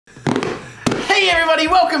Hey everybody,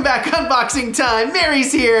 welcome back. Unboxing time.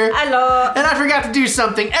 Mary's here. Hello. And I forgot to do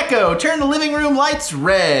something. Echo, turn the living room lights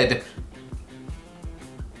red.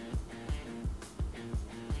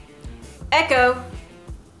 Echo,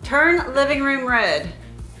 turn living room red.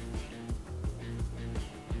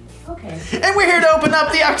 Okay. And we're here to open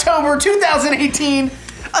up the October 2018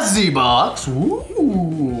 ZBox.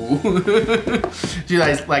 Ooh. Do you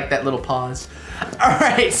guys like that little pause? All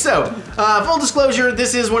right, so full disclosure,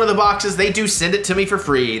 this is one of the boxes. They do send it to me for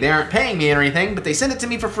free. They aren't paying me or anything, but they send it to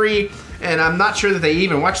me for free, and I'm not sure that they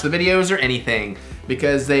even watch the videos or anything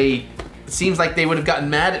because it seems like they would have gotten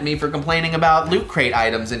mad at me for complaining about Loot Crate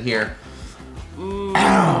items in here.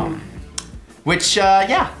 Which,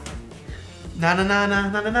 yeah.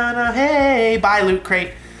 Na, hey, bye Loot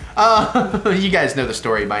Crate. You guys know the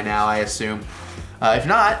story by now, I assume. If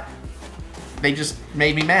not, they just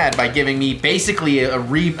made me mad by giving me basically a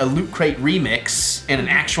Loot Crate remix in an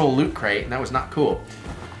actual Loot Crate, and that was not cool.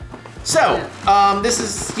 So, this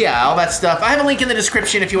is, yeah, all that stuff. I have a link in the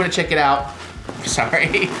description if you want to check it out.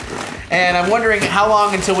 Sorry. And I'm wondering how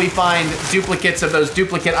long until we find duplicates of those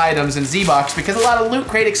duplicate items in ZBox, because a lot of Loot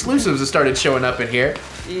Crate exclusives have started showing up in here.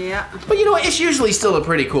 Yeah. But you know what, it's usually still a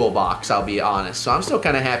pretty cool box, I'll be honest, so I'm still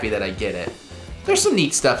kind of happy that I get it. There's some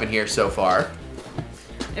neat stuff in here so far.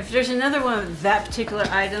 If there's another one of that particular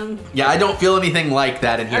item. Yeah, I don't feel anything like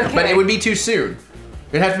that in here, okay. But it would be too soon.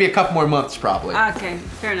 It'd have to be a couple more months, probably. Okay,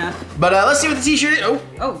 fair enough. But let's see what the t-shirt is. Oh.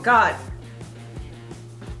 Oh, God.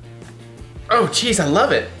 Oh, jeez, I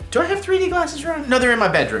love it. Do I have 3D glasses around? No, they're in my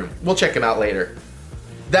bedroom. We'll check them out later.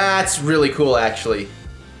 That's really cool, actually.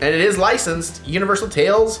 And it is licensed. Universal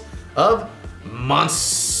Tales of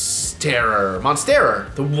Monsterer,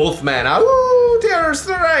 the Wolfman. Ooh, terror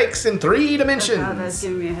strikes in 3 dimensions. Oh, that's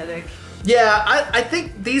giving me a headache. Yeah, I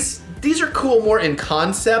think these are cool more in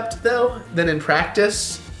concept though than in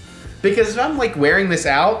practice, because if I'm like wearing this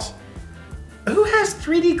out, who has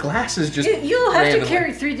 3D glasses just You'll have randomly? to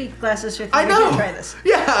carry 3D glasses with you. I know. To try this.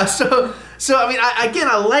 Yeah, so I mean, again,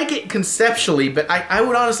 I like it conceptually, but I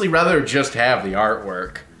would honestly rather just have the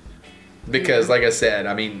artwork. Because, like I said,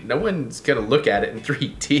 I mean, no one's gonna look at it in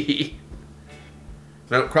 3D.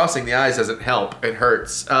 No, crossing the eyes doesn't help. It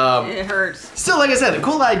hurts. It hurts. Still, like I said, a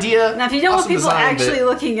cool idea. Now, if you don't want awesome people design, actually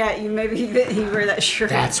looking at you, maybe you wear that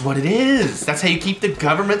shirt. That's what it is. That's how you keep the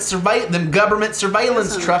government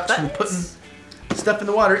surveillance trucks from putting stuff in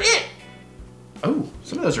the water. Oh,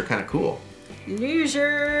 some of those are kind of cool.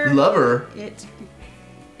 User. Lover.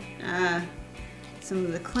 Some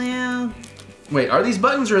of the clown. Wait, are these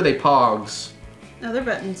buttons or are they pogs? No, they're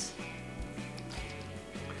buttons.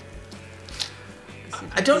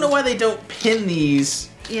 I don't know why they don't pin these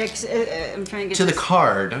Yeah, cause, I'm trying to get to the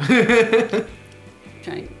card. I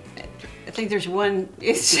think there's one.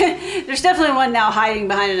 There's definitely one now hiding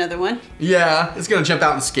behind another one. Yeah, it's gonna jump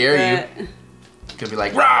out and scare you. It's gonna be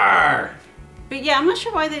like, rawr! But yeah, I'm not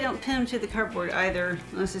sure why they don't pin them to the cardboard either,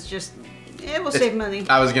 unless it's just, we'll save money.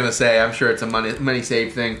 I was gonna say, I'm sure it's a money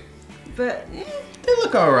save thing. But, They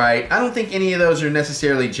look all right. I don't think any of those are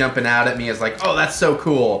necessarily jumping out at me as like, oh, that's so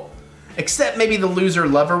cool. Except maybe the loser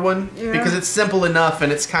lover one, because it's simple enough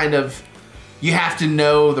and it's kind of, you have to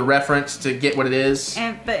know the reference to get what it is.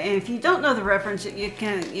 But if you don't know the reference, you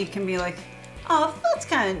can be like, oh, that's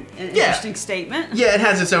kind of an interesting statement. Yeah, it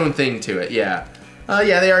has its own thing to it. Yeah,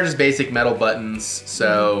 yeah, they are just basic metal buttons.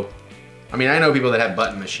 So, I mean, I know people that have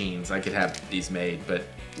button machines. I could have these made, but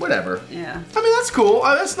whatever. Yeah. I mean, that's cool.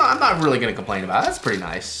 I'm not really gonna complain about it. That's pretty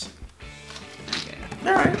nice. Okay.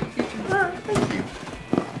 All right. Thank you.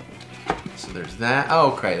 So there's that.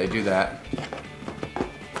 Oh, okay, they do that.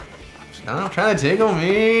 Stop trying to tickle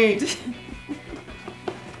me.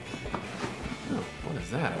 Oh, what is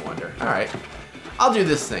that, I wonder? All right, I'll do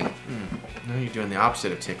this thing. Now you're doing the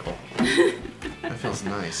opposite of tickle. That feels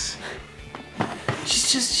nice.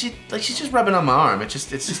 She's just rubbing on my arm. It's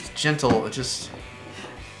just gentle. It just.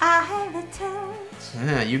 I have the touch.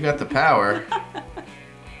 Yeah, you got the power.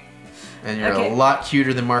 And you're Okay. a lot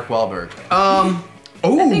cuter than Mark Wahlberg. Oh.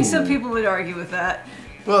 I think some people would argue with that.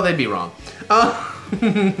 Well, they'd be wrong.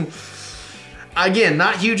 Again,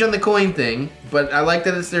 not huge on the coin thing, but I like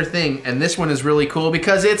that it's their thing. And this one is really cool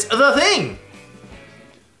because it's the thing.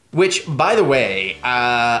 Which, by the way,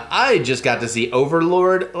 I just got to see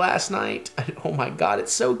Overlord last night. Oh my God,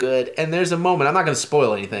 it's so good. And there's a moment, I'm not gonna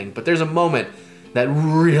spoil anything, but there's a moment that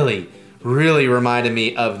really, really reminded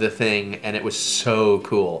me of the thing, and it was so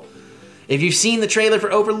cool. If you've seen the trailer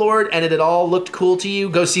for Overlord and it all looked cool to you,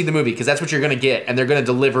 go see the movie, because that's what you're gonna get, and they're gonna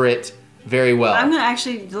deliver it very well. I'm gonna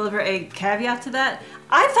actually deliver a caveat to that.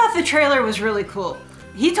 I thought the trailer was really cool.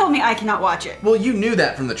 He told me I cannot watch it. Well, you knew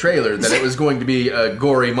that from the trailer that it was going to be a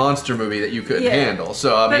gory monster movie that you couldn't handle.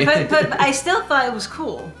 So I mean, but I still thought it was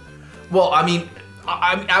cool. Well, I mean,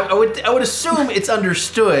 I would assume it's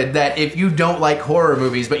understood that if you don't like horror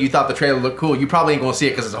movies but you thought the trailer looked cool, you probably ain't gonna see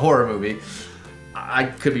it because it's a horror movie. I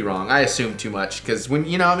could be wrong. I assume too much because when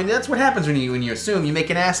I mean that's what happens when you assume. You make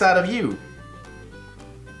an ass out of you.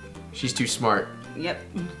 She's too smart. Yep.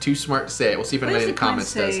 Too smart to say it. We'll see if anybody in the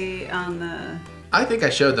comments does. On the... I think I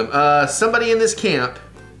showed them. Somebody in this camp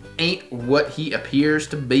ain't what he appears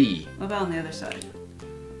to be. What about on the other side?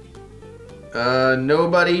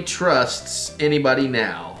 Nobody trusts anybody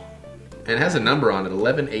now. And it has a number on it,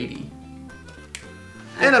 1180.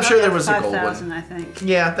 And I'm sure there was a gold one. 5,000, I think.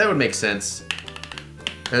 Yeah, that would make sense.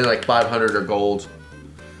 And like 500 or gold.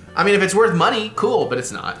 I mean, if it's worth money, cool, but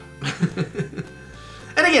it's not.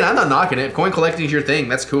 And again, I'm not knocking it. Coin collecting is your thing.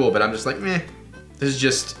 That's cool, but I'm just like, meh. This is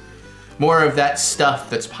just more of that stuff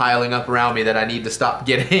that's piling up around me that I need to stop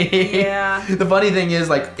getting. Yeah. The funny thing is,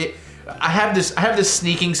 like, I have this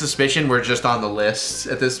sneaking suspicion we're just on the list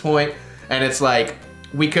at this point, and it's like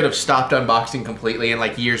we could have stopped unboxing completely, and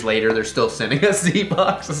like years later, they're still sending us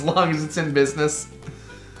ZBox as long as it's in business.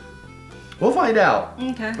 We'll find out.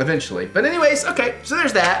 Okay. Eventually. But anyways, okay, so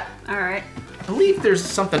there's that. All right. I believe there's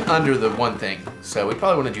something under the one thing, so we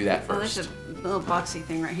probably want to do that first. Oh, there's a little boxy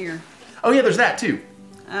thing right here. Oh yeah, there's that too.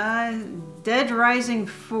 Dead Rising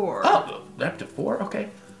 4. Oh, up to 4? Okay.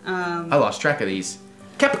 I lost track of these.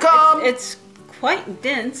 Capcom! It's quite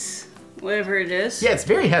dense, whatever it is. Yeah, it's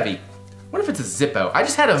very heavy. What if it's a Zippo? I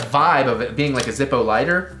just had a vibe of it being like a Zippo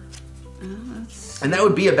lighter. And that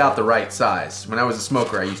would be about the right size. When I was a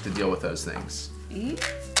smoker, I used to deal with those things.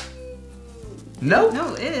 Nope.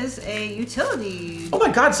 No, it is a utility. Oh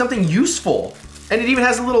my god, something useful. And it even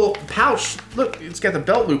has a little pouch. Look, it's got the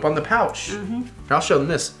belt loop on the pouch. I'll show them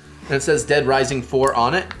this. And it says Dead Rising 4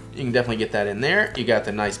 on it. You can definitely get that in there. You got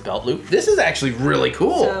the nice belt loop. This is actually really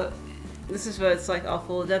cool. So, this is what it's like all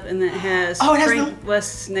folded up, and then it has Frank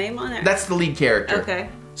West's name on it. That's the lead character. Okay.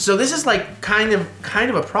 So this is like kind of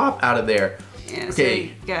a prop out of there. Yeah, okay. So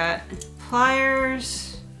you got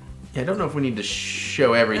pliers. Yeah, I don't know if we need to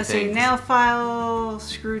show everything. That's a nail file,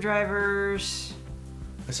 screwdrivers.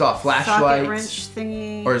 I saw a flashlight. Socket wrench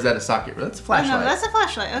thingy. Or is that a socket? That's a flashlight. Oh, no, that's a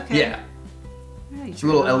flashlight. Okay. Yeah. It's a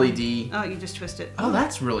little LED. Oh, you just twist it. Oh,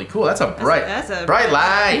 that's really cool. That's a bright, that's a bright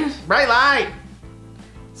light. Bright light.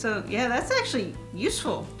 So yeah, that's actually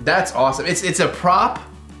useful. That's awesome. It's a prop.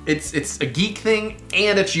 It's a geek thing,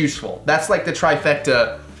 and it's useful. That's like the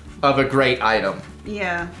trifecta of a great item.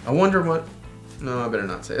 Yeah. I wonder what. No, I better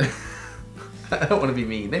not say that. I don't want to be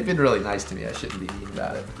mean. They've been really nice to me. I shouldn't be mean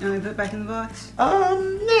about it. You want me to put it back in the box?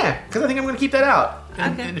 Yeah, because I think I'm going to keep that out.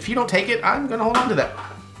 And, Okay. and if you don't take it, I'm going to hold on to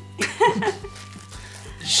that.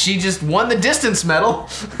 She just won the distance medal.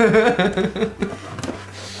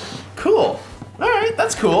 Cool. All right,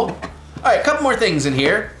 that's cool. All right, a couple more things in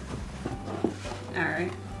here. All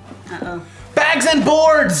right. Uh-oh. Bags and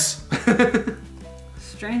boards!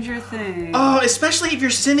 Stranger Things. Oh, especially if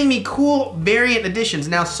you're sending me cool variant editions.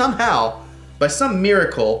 Now, somehow, by some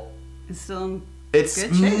miracle, It's still in it's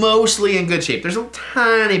good shape. mostly in good shape. There's a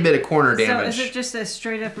tiny bit of corner damage. So is it just a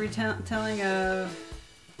straight up retelling of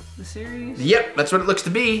the series? Yep, that's what it looks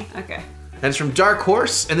to be. Okay. And it's from Dark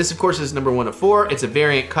Horse, and this, of course, is number 1 of 4. It's a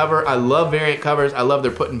variant cover. I love variant covers. I love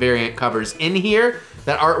they're putting variant covers in here.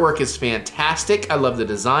 That artwork is fantastic. I love the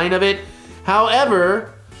design of it.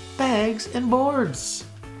 However, bags and boards.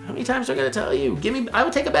 How many times am I gonna tell you? I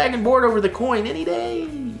would take a bag and board over the coin any day.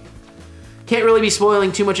 Can't really be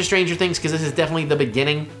spoiling too much of Stranger Things because this is definitely the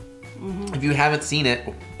beginning. If you haven't seen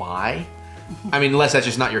it, why? I mean, unless that's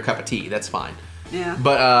just not your cup of tea, that's fine. Yeah.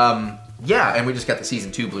 But yeah, and we just got the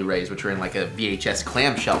season 2 Blu-rays, which are in like a VHS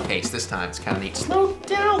clamshell case this time. It's kind of neat. Slow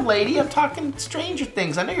down, lady. I'm talking Stranger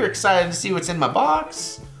Things. I know you're excited to see what's in my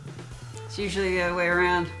box. It's usually the other way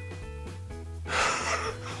around.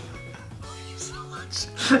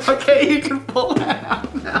 Okay, you can pull that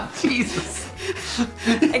out now. Jesus.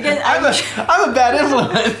 Again, I'm a bad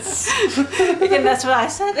influence. Again, that's what I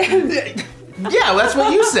said. Yeah, that's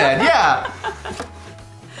what you said. Yeah.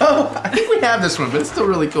 Oh, I think we have this one, but it's still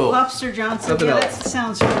really cool. Lobster Johnson. Something Yeah, else. that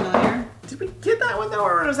sounds familiar. Did we get that one though,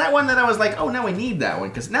 or was that one that I was like, oh, now we need that one?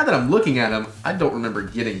 Because now that I'm looking at him, I don't remember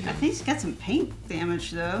getting him. I think he's got some paint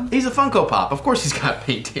damage though. He's a Funko Pop. Of course he's got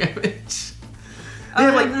paint damage. Oh,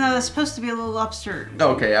 have, like- no, that's supposed to be a little lobster.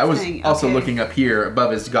 Okay, I was thing. also Okay. looking up here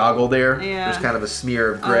above his goggle there. Yeah. There's kind of a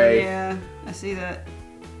smear of gray. Oh, yeah, I see that.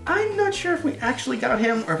 I'm not sure if we actually got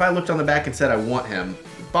him or if I looked on the back and said I want him.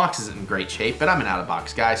 The box isn't in great shape, but I'm an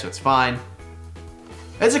out-of-box guy, so it's fine.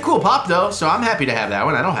 It's a cool pop, though, so I'm happy to have that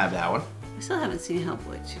one. I don't have that one. still haven't seen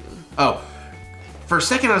Hellboy 2. Oh, for a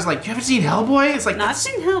second I was like, you haven't seen Hellboy? It's like, No, I've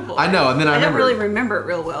seen Hellboy. I know, and then I remember. don't really remember it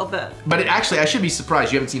real well, but. But actually, I should be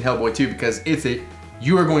surprised you haven't seen Hellboy 2 because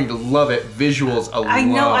you are going to love it. Visuals alone. I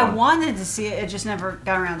know, I wanted to see it, it just never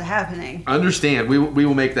got around to happening. Understand, we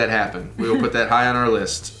will make that happen. We will put that high on our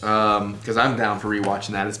list because I'm down for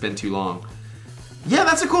rewatching that. It's been too long. Yeah,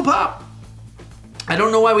 that's a cool pop. I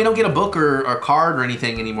don't know why we don't get a book or a card or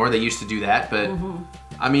anything anymore. They used to do that, but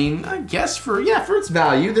I mean, I guess for its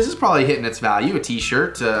value, this is probably hitting its value. A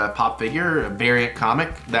t-shirt, a pop figure, a variant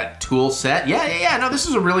comic, that tool set. Yeah. No, this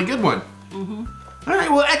is a really good one. All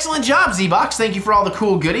right, well, excellent job, ZBox. Thank you for all the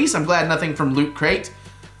cool goodies. I'm glad nothing from Loot Crate.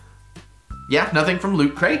 Yeah, nothing from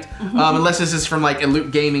Loot Crate. Unless this is from like a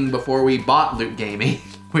Loot Gaming before we bought Loot Gaming,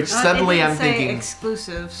 which suddenly I'm thinking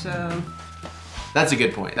exclusive, so. That's a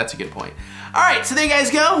good point. That's a good point. All right, so there you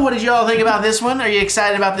guys go. What did you all think about this one? Are you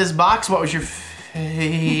excited about this box? What was your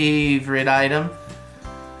favorite item?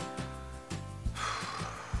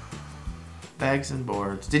 Bags and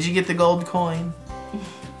boards. Did you get the gold coin?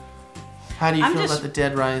 How do you feel about the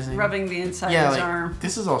Dead Rising? Rubbing the inside of his arm.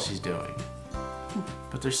 This is all she's doing.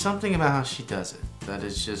 But there's something about how she does it that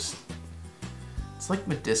is just, it's like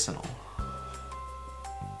medicinal.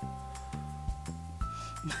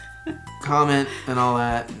 Comment and all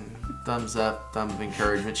that, and thumbs up, thumb of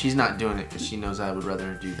encouragement. She's not doing it because she knows I would rather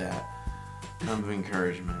her do that. Thumb of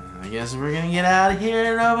encouragement. I guess we're gonna get out of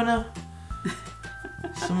here and open up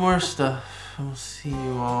some more stuff. We'll see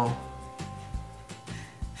you all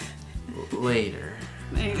later.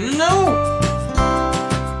 Maybe. No!